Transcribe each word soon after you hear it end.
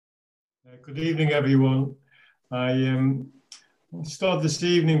Good evening, everyone. I start this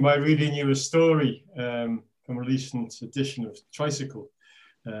evening by reading you a story from a recent edition of Tricycle.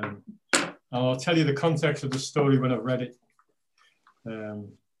 And I'll tell you the context of the story when I've read it.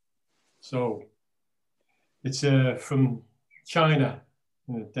 So it's from China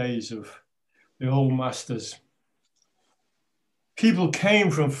in the days of the old masters. People came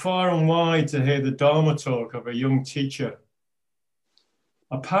from far and wide to hear the Dharma talk of a young teacher.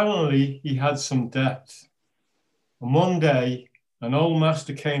 Apparently, he had some depth. And one day, an old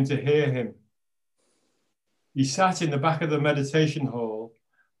master came to hear him. He sat in the back of the meditation hall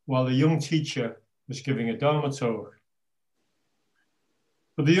while the young teacher was giving a Dharma talk.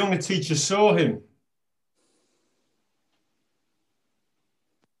 But the younger teacher saw him.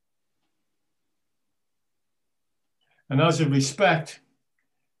 And as a respect,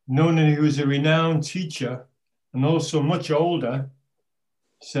 knowing that he was a renowned teacher and also much older,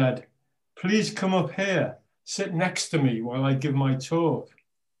 said, "Please come up here, sit next to me while I give my talk."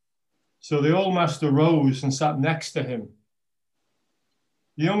 So the old master rose and sat next to him.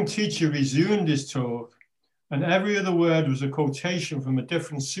 The young teacher resumed his talk, and every other word was a quotation from a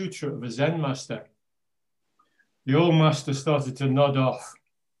different sutra of a Zen master. The old master started to nod off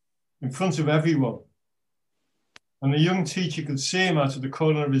in front of everyone, and the young teacher could see him out of the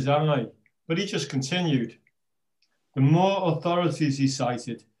corner of his eye, but he just continued. The more authorities he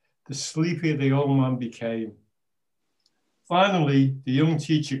cited, the sleepier the old man became. Finally, the young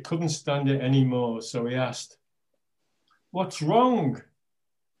teacher couldn't stand it anymore, so he asked, "What's wrong?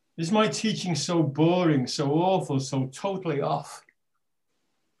 Is my teaching so boring, so awful, so totally off?"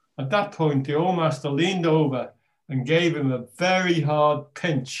 At that point, the old master leaned over and gave him a very hard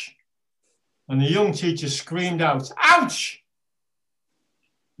pinch, and the young teacher screamed out, "Ouch!"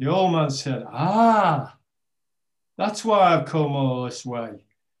 The old man said, "Ah, that's why I've come all this way.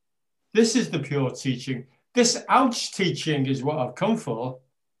 This is the pure teaching. This ouch teaching is what I've come for."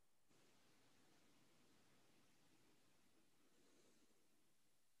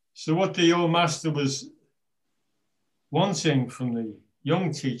 So what the old master was wanting from the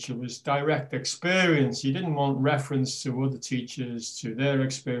young teacher was direct experience. He didn't want reference to other teachers, to their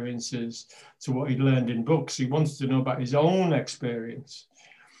experiences, to what he'd learned in books. He wanted to know about his own experience.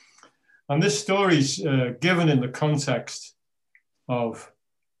 And this story is given in the context of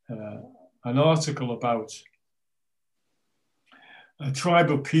an article about a tribe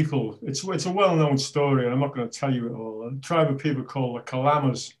of people. It's a well-known story, and I'm not going to tell you it all. A tribe of people called the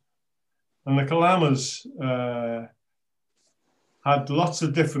Kalamas. And the Kalamas had lots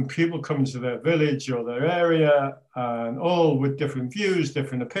of different people coming to their village or their area, and all with different views,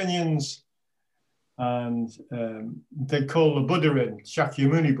 different opinions. And they call the Buddha in,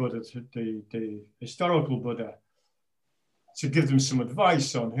 Shakyamuni Buddha, the historical Buddha, to give them some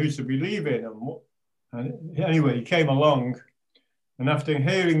advice on who to believe in. And anyway, he came along, and after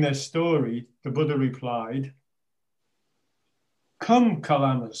hearing their story, the Buddha replied, "Come,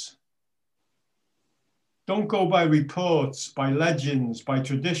 Kalamas. Don't go by reports, by legends, by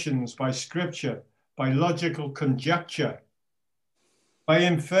traditions, by scripture, by logical conjecture, by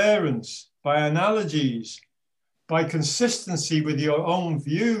inference, by analogies, by consistency with your own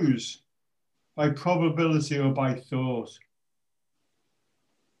views, by probability or by thought.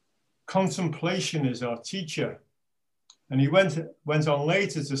 Contemplation is our teacher." And he went on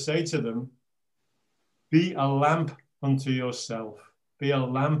later to say to them, "Be a lamp unto yourself. Be a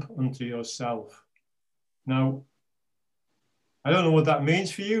lamp unto yourself." Now, I don't know what that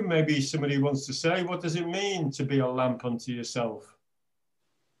means for you. Maybe somebody wants to say, what does it mean to be a lamp unto yourself?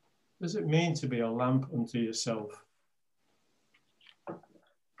 What does it mean to be a lamp unto yourself?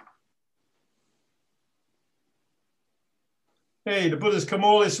 Hey, the Buddha's come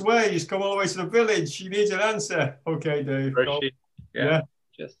all this way. He's come all the way to the village. He needs an answer. Okay, Dave. Yeah.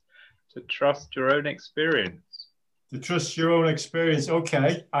 Just to trust your own experience. To trust your own experience.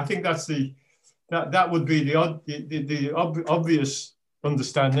 Okay. I think that's that would be the obvious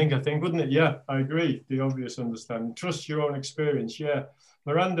understanding, I think, wouldn't it? Yeah, I agree. The obvious understanding. Trust your own experience. Yeah.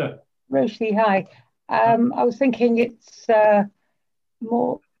 Miranda. Roshi, hi. I was thinking it's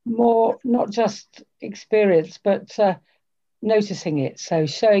more not just experience, but noticing it. So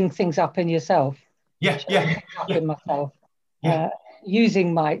showing things up in yourself. In myself.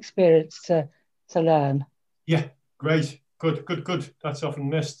 Using my experience to learn. Yeah, great. Good. That's often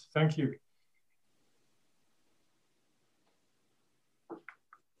missed. Thank you.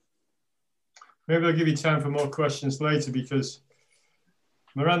 Maybe I'll give you time for more questions later, because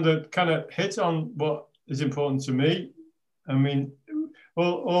Miranda kind of hit on what is important to me. I mean,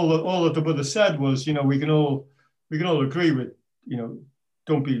 all that the Buddha said was, we can all agree with,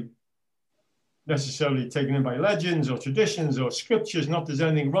 don't be necessarily taken in by legends or traditions or scriptures. Not there's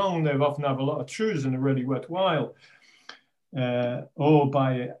anything wrong. They often have a lot of truths and are really worthwhile, or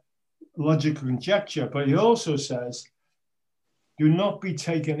by logical conjecture. But he also says, do not be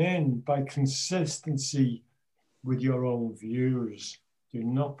taken in by consistency with your own views. Do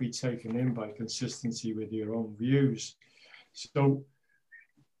not be taken in by consistency with your own views. So,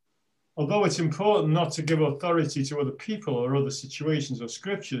 although it's important not to give authority to other people or other situations or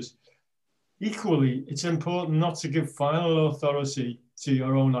scriptures, equally, it's important not to give final authority to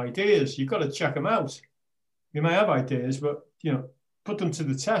your own ideas. You've got to check them out. You may have ideas, but, put them to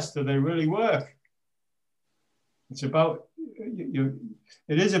the test. Do they really work? It's about, it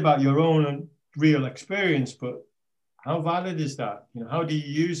is about your own real experience, but how valid is that? How do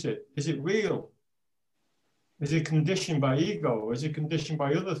you use it? Is it real? Is it conditioned by ego? Is it conditioned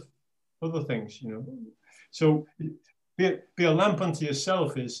by other things? So be a lamp unto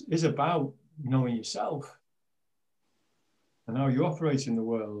yourself is about knowing yourself and how you operate in the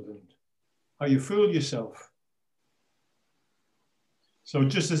world and how you fool yourself. So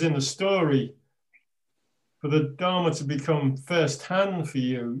just as in the story, for the Dharma to become first-hand for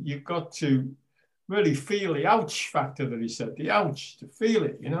you, you've got to really feel the ouch factor that he said, the ouch, to feel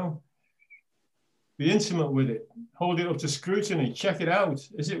it, Be intimate with it, hold it up to scrutiny, check it out.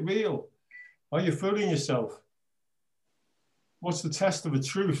 Is it real? Are you fooling yourself? What's the test of a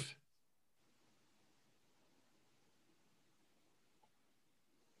truth?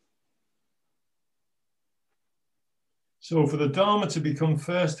 So for the Dharma to become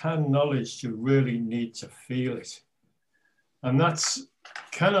first-hand knowledge, you really need to feel it. And that's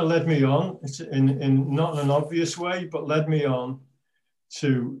kind of led me on, it's in not an obvious way, but led me on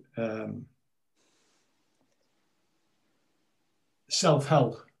to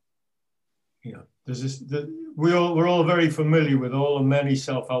self-help. There's this, we're all very familiar with all the many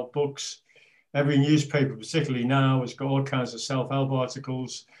self-help books. Every newspaper, particularly now, has got all kinds of self-help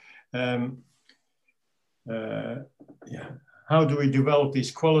articles. How do we develop these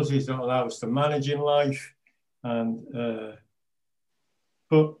qualities that allow us to manage in life? And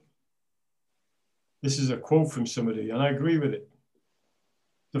but this is a quote from somebody, and I agree with it.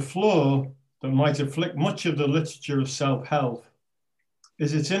 The flaw that might afflict much of the literature of self-help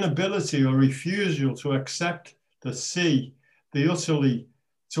is its inability or refusal to accept the sea,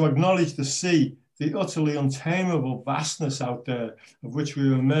 to acknowledge the utterly untamable vastness out there of which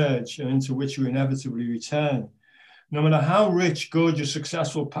we emerge and into which we inevitably return. No matter how rich, gorgeous,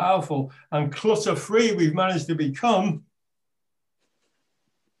 successful, powerful, and clutter-free we've managed to become,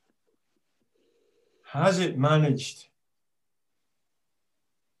 has it managed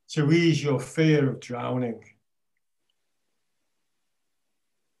to ease your fear of drowning?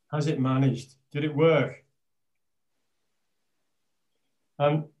 Has it managed? Did it work?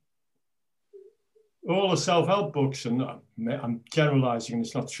 And all the self-help books, and I'm generalizing, and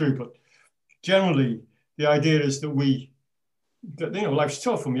it's not true, but generally the idea is that life's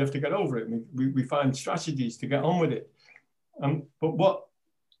tough and we have to get over it. We find strategies to get on with it. But what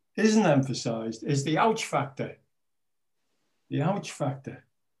isn't emphasized is the ouch factor. The ouch factor.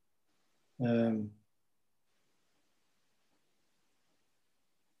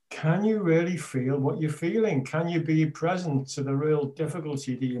 Can you really feel what you're feeling? Can you be present to the real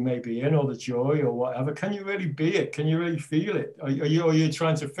difficulty that you may be in, or the joy or whatever? Can you really be it? Can you really feel it? Are you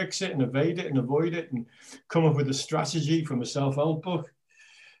trying to fix it and evade it and avoid it and come up with a strategy from a self-help book?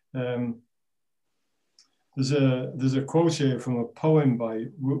 There's a quote here from a poem by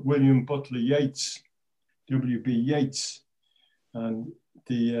William Butler Yeats, W.B. Yeats, and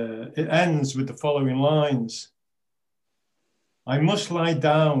it ends with the following lines. I must lie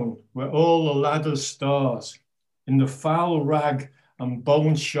down where all the ladders stars, in the foul rag and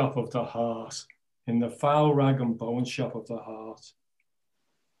bone shop of the heart, in the foul rag and bone shop of the heart.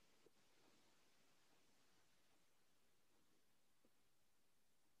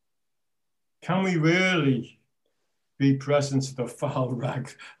 Can we really be present to the foul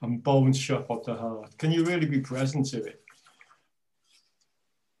rag and bone shop of the heart? Can you really be present to it?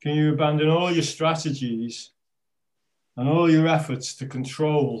 Can you abandon all your strategies and all your efforts to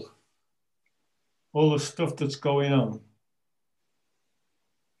control all the stuff that's going on?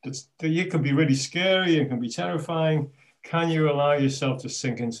 It can be really scary, it can be terrifying. Can you allow yourself to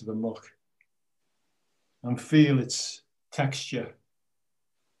sink into the muck and feel its texture?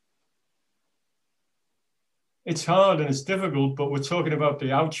 It's hard and it's difficult, but we're talking about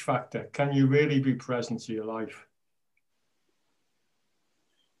the ouch factor. Can you really be present to your life?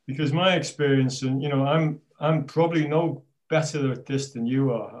 Because my experience, and I'm probably no better at this than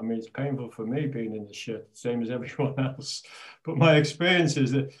you are. I mean, it's painful for me being in the shit, same as everyone else. But my experience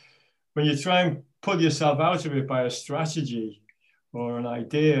is that when you try and pull yourself out of it by a strategy or an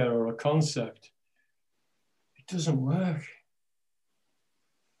idea or a concept, it doesn't work.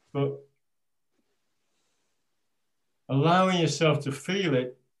 But allowing yourself to feel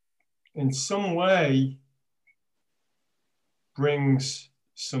it in some way brings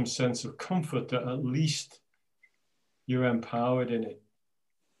some sense of comfort that at least you're empowered in it.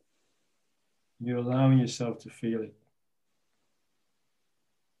 You're allowing yourself to feel it.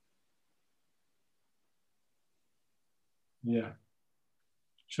 Yeah.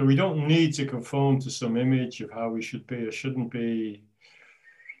 So we don't need to conform to some image of how we should be or shouldn't be.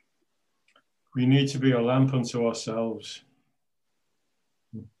 We need to be a lamp unto ourselves.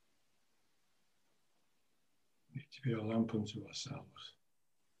 We need to be a lamp unto ourselves.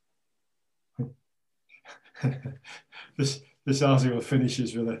 This article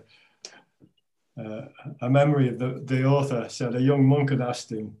finishes with a memory of the author said a young monk had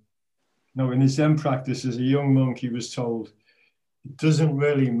asked him, in his Zen practice as a young monk, he was told, it doesn't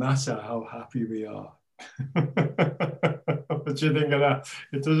really matter how happy we are. What do you think of that?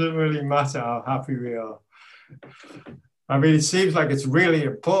 It doesn't really matter how happy we are. I mean, it seems like it's really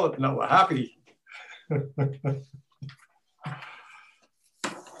important that we're happy.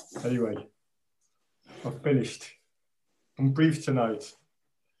 Anyway, I've finished. I'm brief tonight.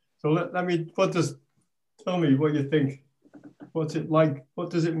 So tell me what you think. What's it like? What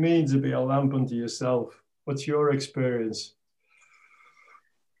does it mean to be a lamp unto yourself? What's your experience?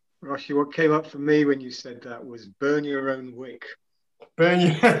 Roshi, what came up for me when you said that was burn your own wick. Burn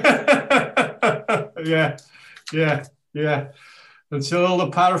your... Yeah. Until all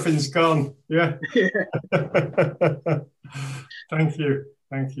the paraffin's gone. Yeah. Thank you.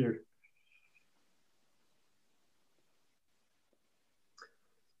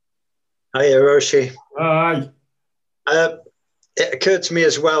 Hi, Roshi. Hi. It occurred to me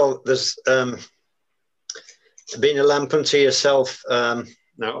as well, there's being a lamp unto yourself.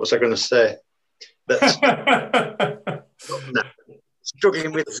 Now, what was I going to say?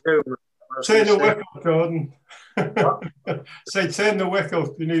 Struggling with Zoom. Turn the wick up, Gordon. Say, turn the wick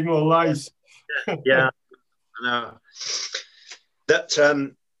up. You need more light. Yeah, I know. That,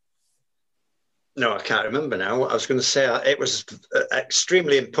 no, I can't remember now what I was going to say. It was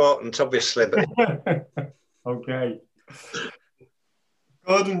extremely important, obviously. But... Okay.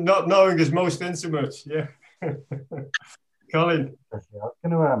 Gordon not knowing is most intimate. Yeah. Colin. I was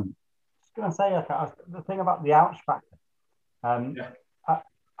going to say the thing about the ouch factor.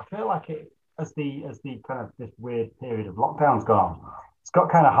 I feel like it as the kind of this weird period of lockdown's gone on, it's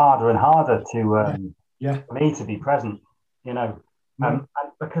got kind of harder and harder to for me to be present. And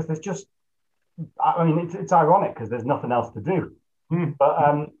because there's just, I mean, it's ironic because there's nothing else to do. But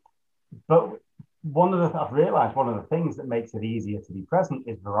I've realised one of the things that makes it easier to be present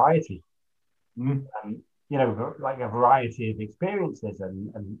is variety. Like a variety of experiences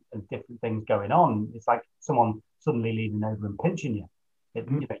and different things going on. It's like someone suddenly leaning over and pinching you.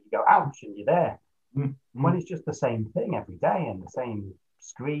 You go, ouch, and you're there. When it's just the same thing every day and the same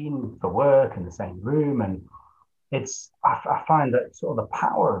screen for work and the same room. And I find that sort of the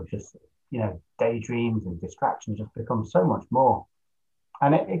power of just, daydreams and distractions just becomes so much more.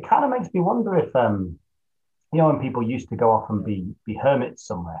 And it kind of makes me wonder if, when people used to go off and be hermits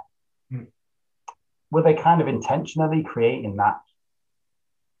somewhere, were they kind of intentionally creating that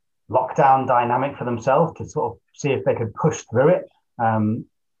lockdown dynamic for themselves to sort of see if they could push through it? I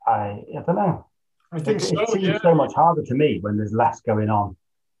don't know. I think it seems so much harder to me when there's less going on.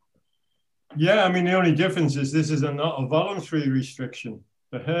 Yeah, I mean, the only difference is this is not a voluntary restriction.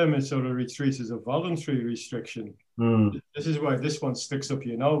 The hermit or the retreat is a voluntary restriction. This is why this one sticks up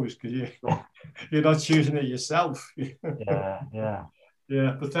your nose, because you're not choosing it yourself. Yeah.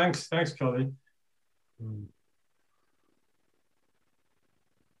 But thanks, Colin.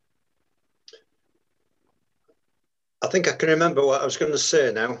 I think I can remember what I was going to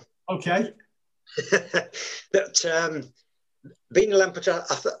say now. Okay. That being a lamp,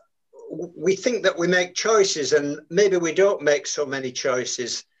 we think that we make choices, and maybe we don't make so many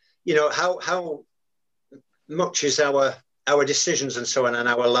choices. How much is our decisions and so on in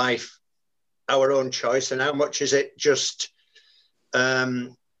our life our own choice, and how much is it just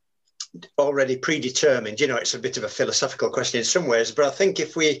already predetermined? It's a bit of a philosophical question in some ways, but I think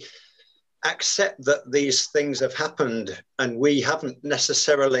if we accept that these things have happened and we haven't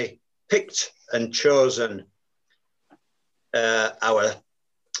necessarily picked and chosen our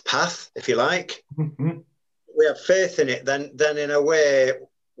path, if you like, we have faith in it, then in a way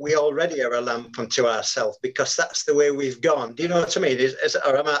we already are a lamp unto ourselves, because that's the way we've gone. Do you know what I mean?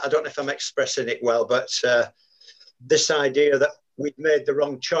 I don't know if I'm expressing it well, but this idea that we'd made the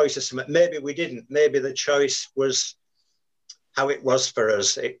wrong choice or something. Maybe we didn't. Maybe the choice was how it was for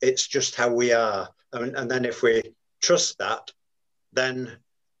us. It's just how we are. And then if we trust that, then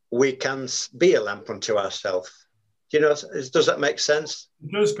we can be a lamp unto ourselves. You know, does that make sense?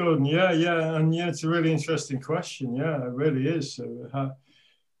 It does, Gordon. Yeah. And yeah, it's a really interesting question. Yeah, it really is.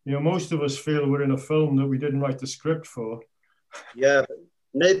 You know, most of us feel we're in a film that we didn't write the script for. Yeah,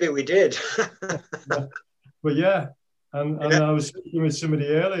 maybe we did. But yeah, and I was speaking with somebody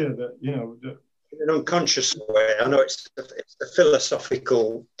earlier that, you know, that in an unconscious way. I know it's a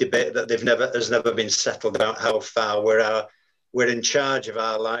philosophical debate that has never been settled about how far we're in charge of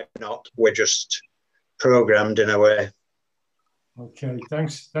our life. Not, we're just programmed in a way. Okay,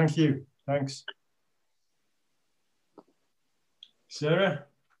 thanks. Thank you. Thanks. Sarah?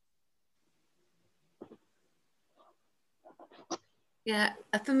 Yeah,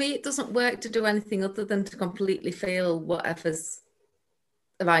 for me, it doesn't work to do anything other than to completely feel whatever's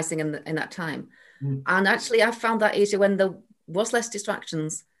arising in that time. And actually, I found that easier when there was less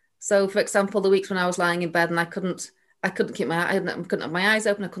distractions. So, for example, the weeks when I was lying in bed and I couldn't keep I couldn't have my eyes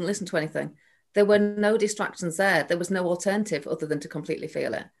open, I couldn't listen to anything. There were no distractions there. There was no alternative other than to completely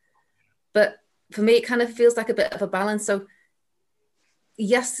feel it. But for me, it kind of feels like a bit of a balance. So,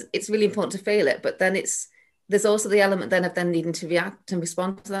 yes, it's really important to feel it, but then there's also the element then of needing to react and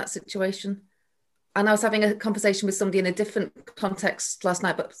respond to that situation. And I was having a conversation with somebody in a different context last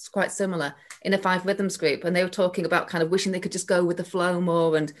night, but it's quite similar, in a 5 Rhythms group. And they were talking about kind of wishing they could just go with the flow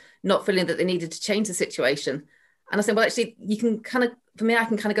more and not feeling that they needed to change the situation. And I said, well, actually, you can kind of, for me, I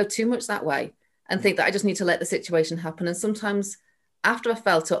can kind of go too much that way and think that I just need to let the situation happen. And sometimes after I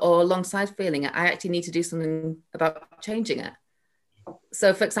felt it or alongside feeling it, I actually need to do something about changing it.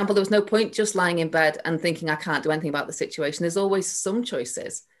 So, for example, there was no point just lying in bed and thinking I can't do anything about the situation. There's always some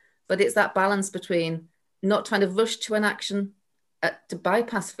choices, but it's that balance between not trying to rush to an action to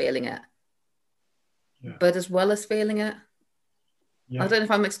bypass feeling it, but as well as feeling it. I don't know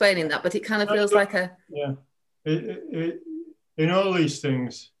if I'm explaining that, but it kind of feels like a... Yeah. In all these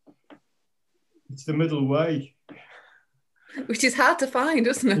things, it's the middle way. Which is hard to find,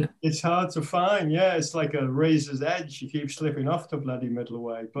 isn't it? It's hard to find, yeah. It's like a razor's edge. You keep slipping off the bloody middle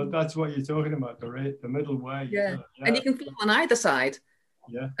way. But that's what you're talking about, the middle way. Yeah. And you can feel on either side.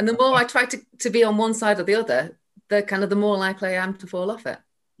 Yeah. And the more I try to be on one side or the other, the more likely I am to fall off it.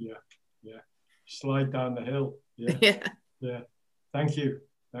 Yeah. Slide down the hill. Yeah. Yeah. Thank you.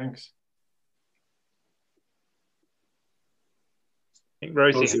 Thanks. I think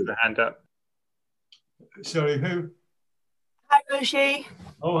Rosie has a hand up. Sorry, who? Hi, Roshi.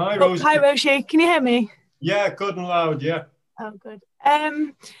 Oh, hi, Rosie. Hi, Roshi. Can you hear me? Yeah, good and loud, yeah. Oh, good.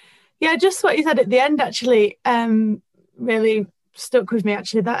 Yeah, just what you said at the end, actually, really stuck with me,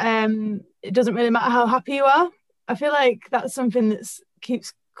 actually, that it doesn't really matter how happy you are. I feel like that's something that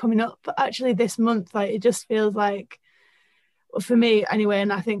keeps coming up. But actually, this month, like, it just feels like, well, for me anyway,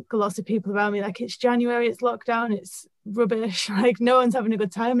 and I think lots of people around me, like, it's January, it's lockdown, it's rubbish, like, no one's having a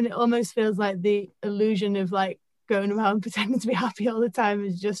good time, and it almost feels like the illusion of, like, going around pretending to be happy all the time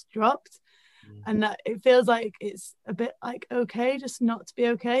has just dropped. And that it feels like it's a bit like okay just not to be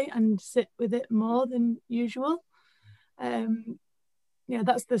okay and sit with it more than usual. Yeah,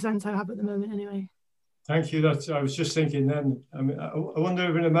 that's the sense I have at the moment anyway. Thank you. I was just thinking then, I mean, I wonder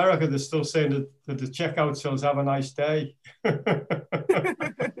if in America they're still saying that the checkout sells have a nice day.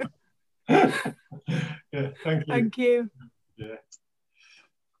 Yeah, thank you. Thank you. Yeah.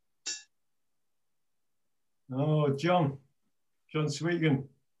 Oh, John Sweeten.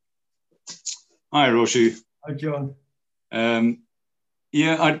 Hi, Roshi. Hi, John.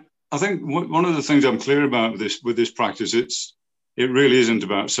 Yeah, I think one of the things I'm clear about with this practice, it really isn't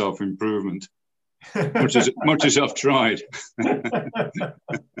about self-improvement, much as I've tried.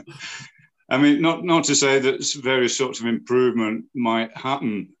 I mean, not to say that various sorts of improvement might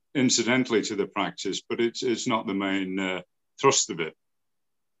happen incidentally to the practice, but it's not the main thrust of it.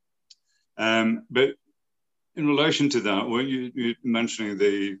 But in relation to that, when you're mentioning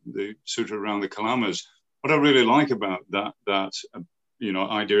the sutra around the kalamas, what I really like about that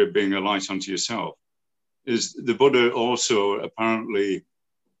idea of being a light unto yourself is the Buddha also apparently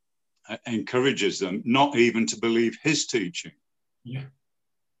encourages them not even to believe his teaching,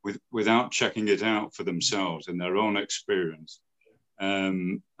 without checking it out for themselves in their own experience.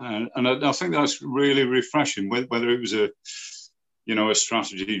 And I think that's really refreshing, whether it was a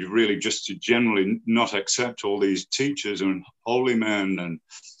strategy to really just to generally not accept all these teachers and holy men and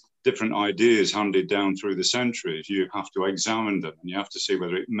different ideas handed down through the centuries. You have to examine them and you have to see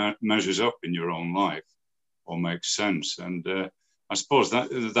whether it measures up in your own life or makes sense. And I suppose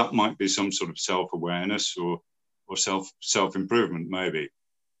that might be some sort of self-awareness or or self improvement, maybe.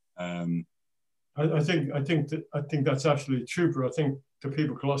 I think that's absolutely true, but I think the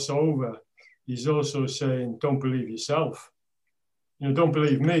people gloss over. He's also saying, don't believe yourself. You know, don't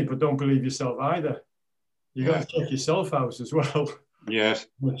believe me, but don't believe yourself either. You got to check yourself out as well. Yes.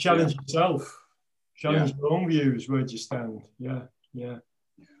 Challenge yourself. Challenge your own views. Where do you stand? Yeah.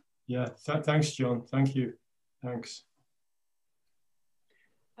 Thanks, John. Thank you. Thanks.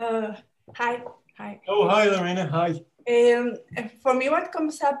 Hi. Oh, hi, Lorena. Hi. For me, what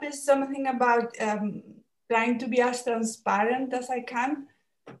comes up is something about trying to be as transparent as I can.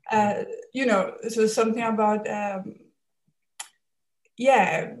 You know, so something about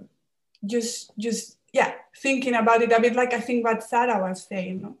just thinking about it a bit, like I think what Sarah was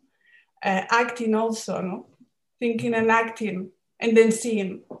saying, no? Acting also, no? Thinking and acting, and then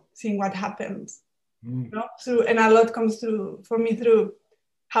seeing what happens. No? So, and a lot comes through for me through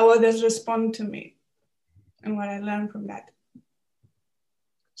how others respond to me and what I learn from that.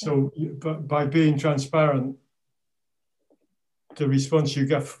 So by being transparent, the response you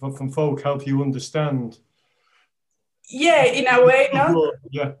get from folk help you understand. Yeah, in a way, no?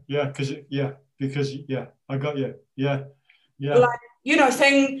 Because I got you. Yeah. Like, you know,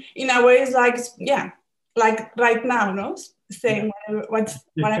 saying in a way is like, like right now, no? Saying what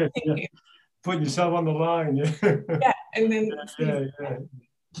I'm thinking. Putting yourself on the line, Yeah, and then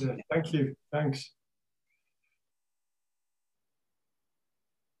yeah. Thank you. Thanks.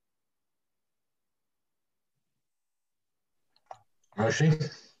 Roshi?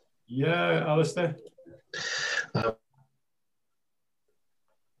 Yeah, Alistair.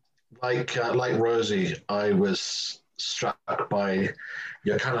 Like Rosie, I was struck by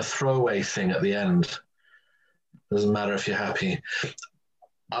your kind of throwaway thing at the end. Doesn't matter if you're happy.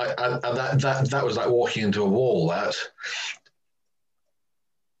 That was like walking into a wall. That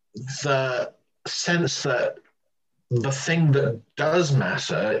the sense that the thing that does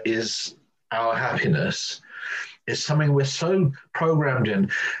matter is our happiness is something we're so programmed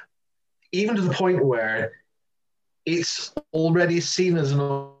in, even to the point where it's already seen as an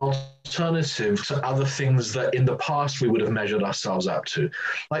alternative to other things that in the past we would have measured ourselves up to.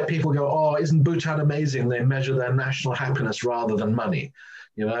 Like people go, oh, isn't Bhutan amazing? They measure their national happiness rather than money,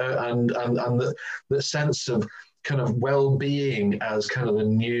 you know, and the sense of kind of well-being as kind of a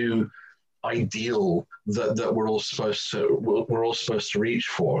new ideal that we're all supposed to reach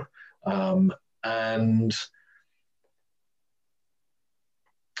for. And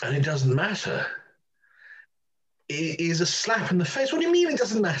it doesn't matter. It is a slap in the face. What do you mean it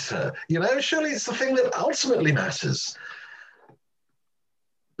doesn't matter? You know, surely it's the thing that ultimately matters.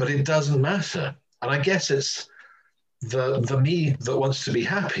 But it doesn't matter. And I guess it's the me that wants to be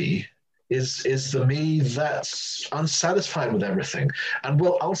happy is the me that's unsatisfied with everything and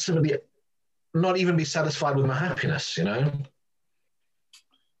will ultimately not even be satisfied with my happiness, you know?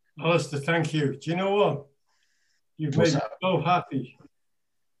 Alistair, thank you. Do you know what? You've made me so happy.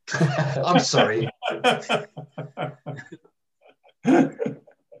 I'm sorry. I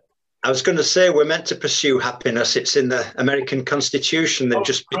was going to say we're meant to pursue happiness. It's in the American Constitution. They've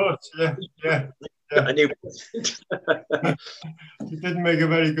just yeah. A new. You didn't make a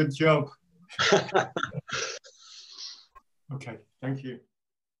very good job. Okay, thank you.